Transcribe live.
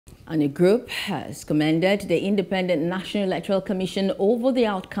And a group has commended the Independent National Electoral Commission over the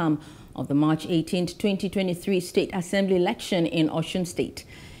outcome of the March 18, 2023 State Assembly election in Osun State.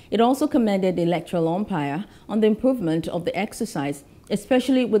 It also commended the electoral umpire on the improvement of the exercise,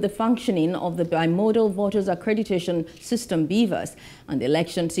 especially with the functioning of the bimodal voters accreditation system (BVAS) and the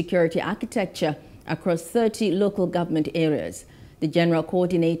election security architecture across 30 local government areas. The General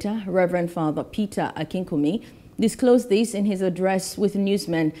Coordinator, Reverend Father Peter Akinkumi, disclosed this in his address with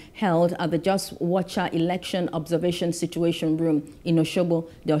newsmen held at the Just Watcher Election Observation Situation Room in Osogbo,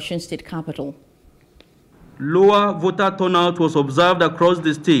 the Osun State capital. Lower voter turnout was observed across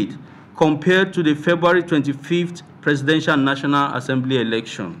the state compared to the February 25th Presidential and National Assembly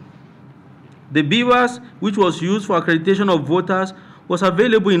election. The BVAS, which was used for accreditation of voters, was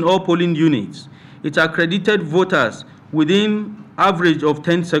available in all polling units. It accredited voters within average of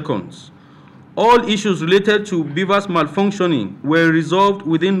 10 seconds. All issues related to BVAS malfunctioning were resolved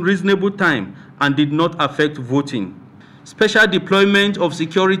within reasonable time and did not affect voting. Special deployment of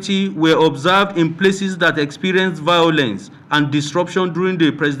security were observed in places that experienced violence and disruption during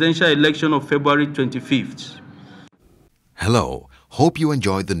the presidential election of February 25th. Hello, hope you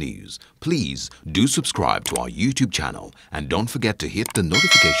enjoyed the news. Please do subscribe to our YouTube channel and don't forget to hit the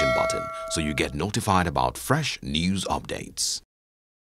notification button so you get notified about fresh news updates.